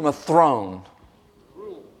do from a throne?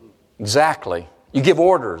 Exactly. You give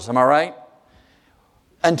orders, am I right?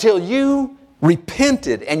 Until you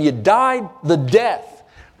repented and you died the death,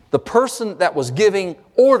 the person that was giving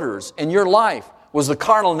orders in your life was the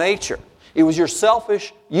carnal nature. It was your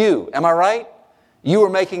selfish you. Am I right? You were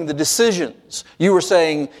making the decisions. You were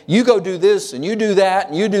saying, you go do this and you do that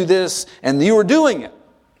and you do this, and you were doing it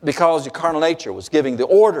because your carnal nature was giving the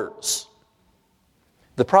orders.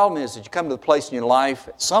 The problem is that you come to the place in your life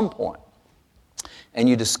at some point and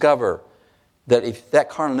you discover that if that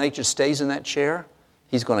carnal nature stays in that chair,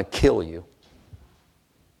 he's going to kill you.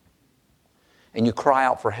 And you cry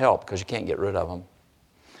out for help because you can't get rid of him.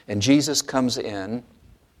 And Jesus comes in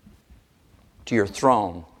to your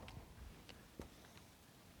throne.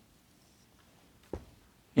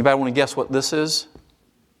 Anybody want to guess what this is?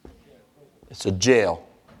 It's a jail.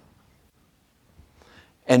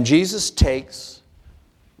 And Jesus takes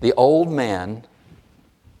the old man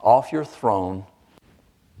off your throne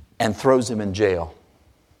and throws him in jail.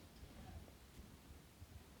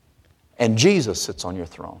 And Jesus sits on your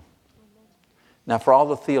throne. Now, for all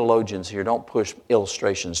the theologians here, don't push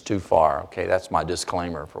illustrations too far. Okay, that's my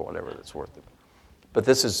disclaimer for whatever that's worth it. But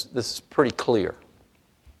this is pretty clear.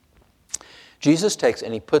 Jesus takes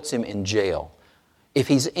and he puts him in jail. If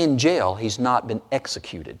he's in jail, he's not been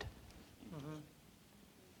executed.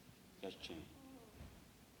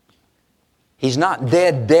 He's not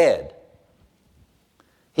dead.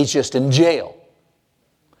 He's just in jail.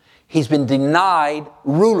 He's been denied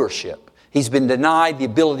rulership. He's been denied the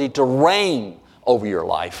ability to reign over your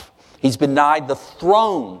life. He's been denied the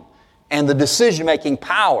throne and the decision-making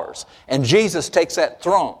powers. And Jesus takes that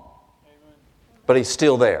throne. But he's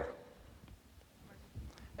still there.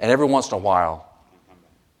 And every once in a while,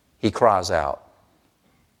 he cries out.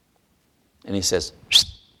 And he says,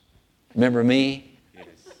 remember me?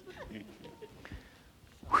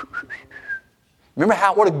 Remember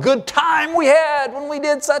what a good time we had when we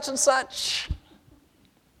did such and such?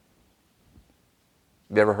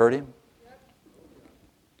 Have you ever heard him?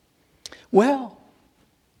 Well,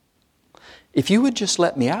 if you would just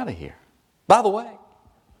let me out of here. By the way,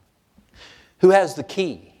 who has the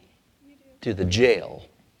key to the jail?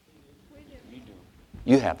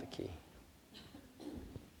 You have the key.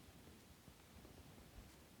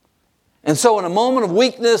 And so in a moment of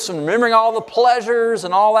weakness and remembering all the pleasures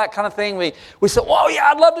and all that kind of thing, we say, oh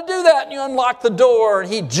yeah, I'd love to do that. And you unlock the door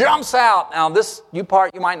and he jumps out. Now this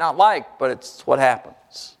part you might not like, but it's what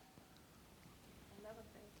happens.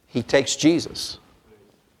 He takes Jesus.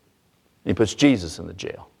 He puts Jesus in the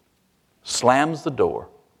jail. Slams the door.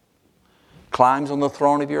 Climbs on the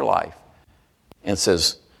throne of your life. And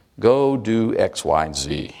says, go do X, Y, and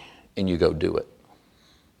Z. And you go do it.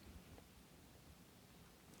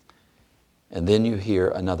 And then you hear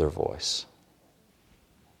another voice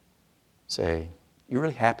say, You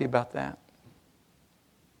really happy about that?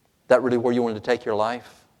 That really where you wanted to take your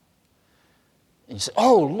life? And you say,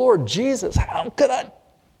 oh, Lord Jesus, what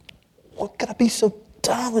could I be so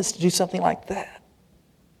dumb as to do something like that?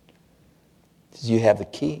 Because you have the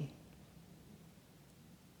key.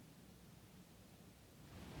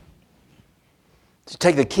 You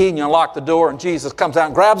take the key and you unlock the door, and Jesus comes out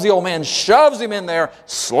and grabs the old man, shoves him in there,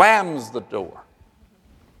 slams the door.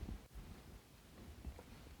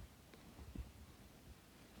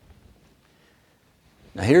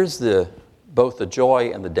 Now here's both the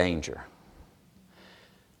joy and the danger.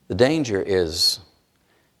 The danger is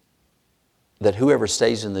that whoever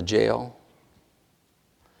stays in the jail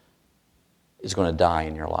is going to die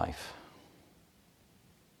in your life.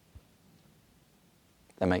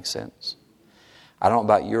 That makes sense? I don't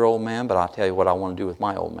know about your old man, but I'll tell you what I want to do with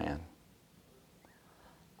my old man.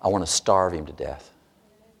 I want to starve him to death.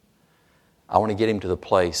 I want to get him to the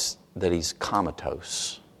place that he's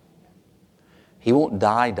comatose. He won't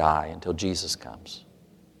die until Jesus comes.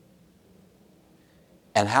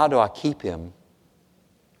 And how do I keep him?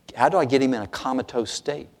 How do I get him in a comatose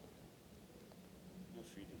state?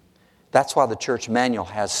 That's why the church manual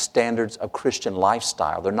has standards of Christian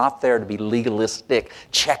lifestyle. They're not there to be legalistic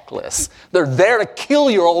checklists. They're there to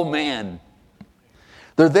kill your old man.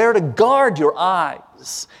 They're there to guard your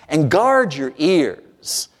eyes and guard your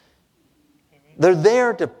ears. They're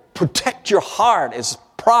there to protect your heart. As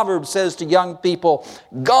Proverbs says to young people,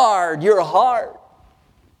 guard your heart.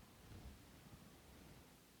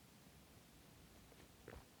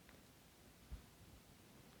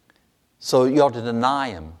 So you ought to deny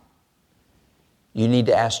him. You need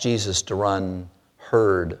to ask Jesus to run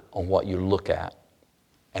herd on what you look at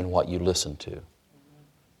and what you listen to.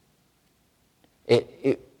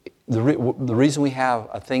 The reason we have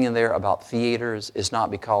a thing in there about theaters is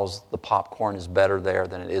not because the popcorn is better there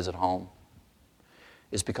than it is at home.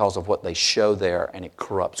 It's because of what they show there, and it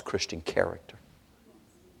corrupts Christian character.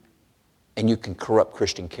 And you can corrupt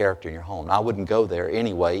Christian character in your home. I wouldn't go there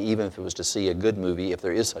anyway, even if it was to see a good movie, if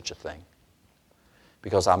there is such a thing.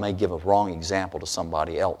 Because I may give a wrong example to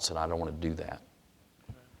somebody else, and I don't want to do that.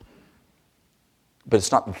 But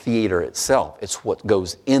it's not the theater itself. It's what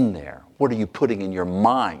goes in there. What are you putting in your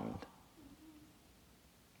mind?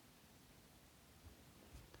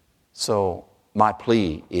 So my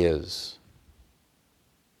plea is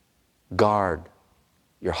guard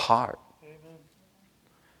your heart. Amen.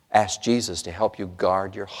 Ask Jesus to help you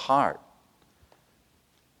guard your heart.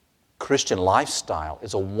 Christian lifestyle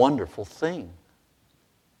is a wonderful thing.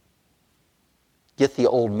 Get the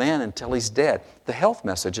old man until he's dead. The health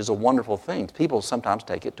message is a wonderful thing. People sometimes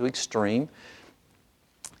take it to extreme,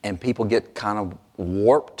 and people get kind of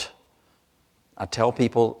warped. I tell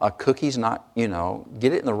people a cookie's not,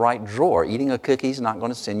 get it in the right drawer. Eating a cookie's not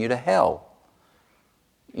going to send you to hell.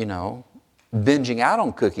 Binging out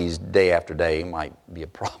on cookies day after day might be a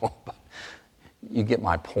problem, but you get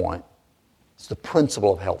my point. It's the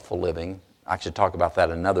principle of healthful living. I should talk about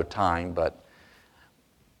that another time,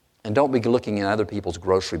 and don't be looking in other people's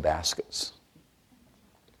grocery baskets.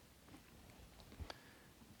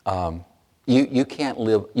 You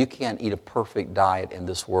can't eat a perfect diet in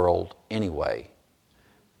this world anyway,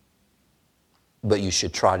 but you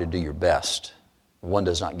should try to do your best. One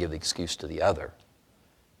does not give the excuse to the other.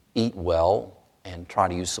 Eat well and try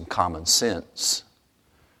to use some common sense.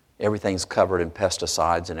 Everything's covered in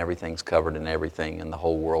pesticides and everything's covered in everything, and the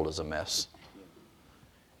whole world is a mess.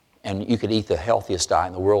 And you could eat the healthiest diet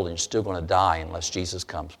in the world and you're still going to die unless Jesus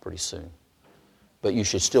comes pretty soon. But you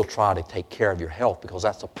should still try to take care of your health because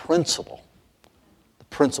that's a principle. The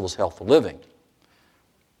principle is healthful living.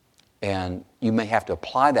 And you may have to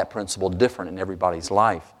apply that principle different in everybody's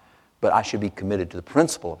life, but I should be committed to the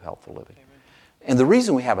principle of healthful living. Amen. And the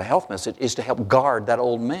reason we have a health message is to help guard that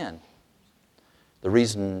old man. The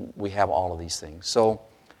reason we have all of these things. So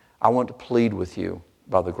I want to plead with you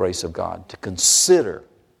by the grace of God to consider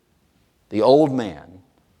the old man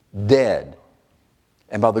dead,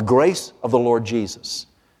 and by the grace of the Lord Jesus,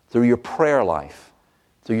 through your prayer life,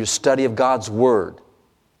 through your study of God's Word,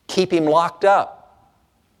 keep him locked up.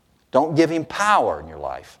 Don't give him power in your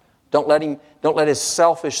life. Don't let his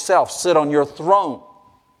selfish self sit on your throne.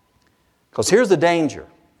 Because here's the danger.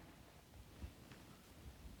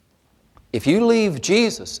 If you leave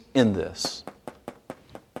Jesus in this,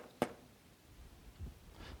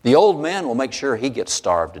 the old man will make sure he gets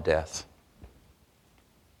starved to death.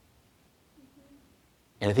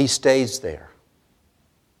 And if he stays there,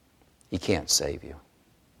 he can't save you.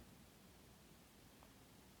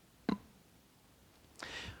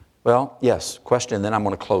 Well, yes, question, and then I'm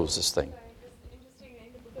going to close this thing. It's interesting,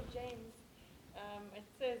 in the book of James, it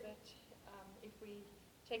says that if we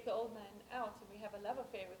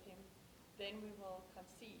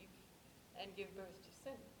And give birth to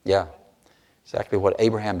sin. Yeah. Exactly what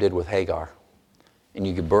Abraham did with Hagar. And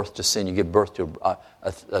you give birth to sin. You give birth to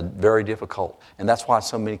a very difficult. And that's why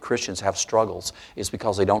so many Christians have struggles. It's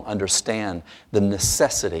because they don't understand the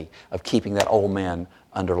necessity of keeping that old man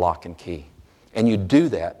under lock and key. And you do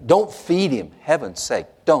that. Don't feed him. Heaven's sake,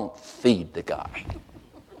 don't feed the guy.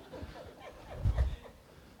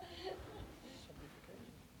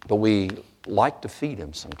 But we like to feed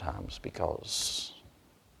him sometimes because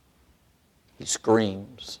he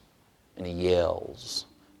screams and he yells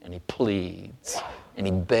and he pleads and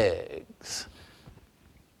he begs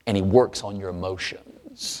and he works on your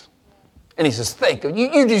emotions. And he says, think of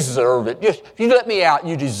you deserve it. Just, if you let me out,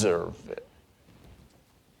 you deserve it.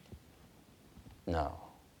 No.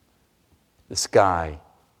 This guy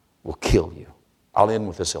will kill you. I'll end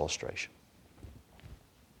with this illustration.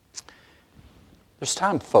 There's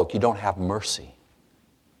times, folk, you don't have mercy.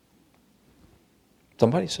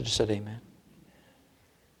 Somebody just said amen.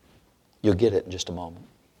 You'll get it in just a moment.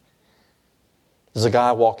 There's a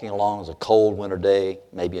guy walking along. It's a cold winter day,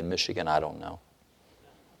 maybe in Michigan, I don't know.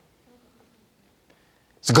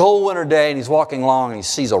 It's a cold winter day, and he's walking along, and he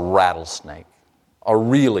sees a rattlesnake, a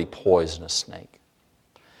really poisonous snake.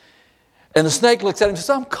 And the snake looks at him and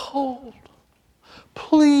says, I'm cold.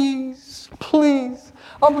 Please, please,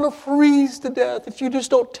 I'm going to freeze to death if you just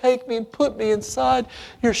don't take me and put me inside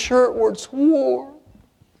your shirt where it's warm.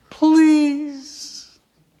 Please.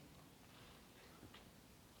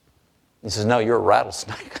 He says, no, you're a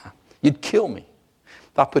rattlesnake. You'd kill me.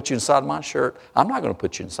 If I put you inside my shirt, I'm not going to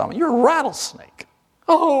put you inside mine. You're a rattlesnake.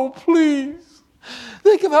 Oh, please.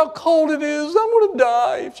 Think of how cold it is. I'm going to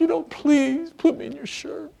die if you don't please put me in your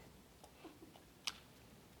shirt.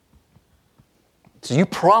 So you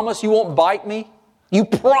promise you won't bite me? You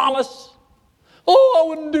promise? Oh, I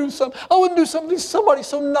wouldn't do something to somebody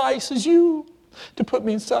so nice as you to put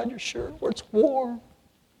me inside your shirt where it's warm.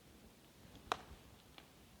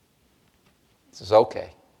 He says,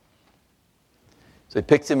 okay. So he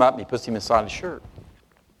picks him up and he puts him inside his shirt.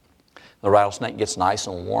 The rattlesnake gets nice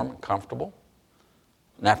and warm and comfortable.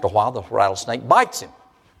 And after a while, the rattlesnake bites him.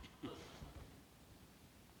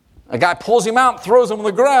 A guy pulls him out and throws him on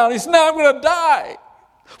the ground. He says, now I'm going to die.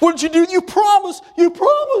 What did you do? You promised. You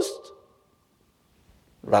promised.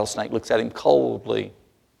 The rattlesnake looks at him coldly.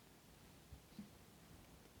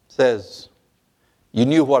 Says, you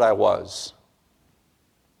knew what I was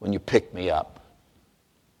when you picked me up.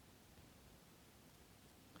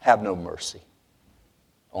 Have no mercy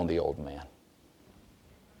on the old man.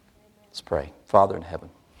 Let's pray. Father in heaven,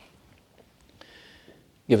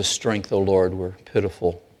 give us strength, O Lord. We're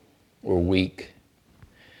pitiful. We're weak.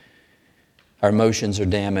 Our emotions are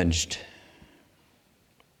damaged.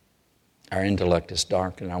 Our intellect is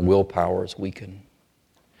darkened. Our willpower is weakened.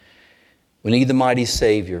 We need the mighty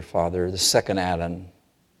Savior, Father, the second Adam,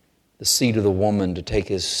 the seed of the woman, to take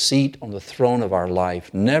his seat on the throne of our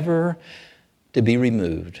life, never to be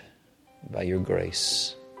removed by your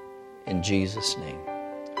grace. In Jesus' name,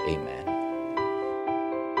 amen.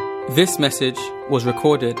 This message was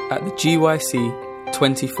recorded at the GYC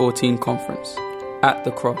 2014 conference at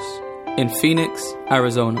the Cross in Phoenix,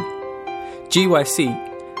 Arizona.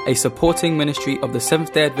 GYC, a supporting ministry of the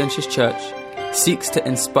Seventh-day Adventist Church, seeks to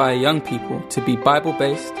inspire young people to be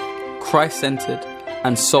Bible-based, Christ-centered,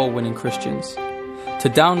 and soul-winning Christians. To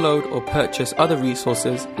download or purchase other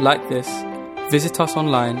resources like this, visit us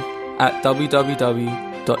online at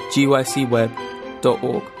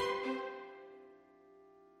www.gycweb.org.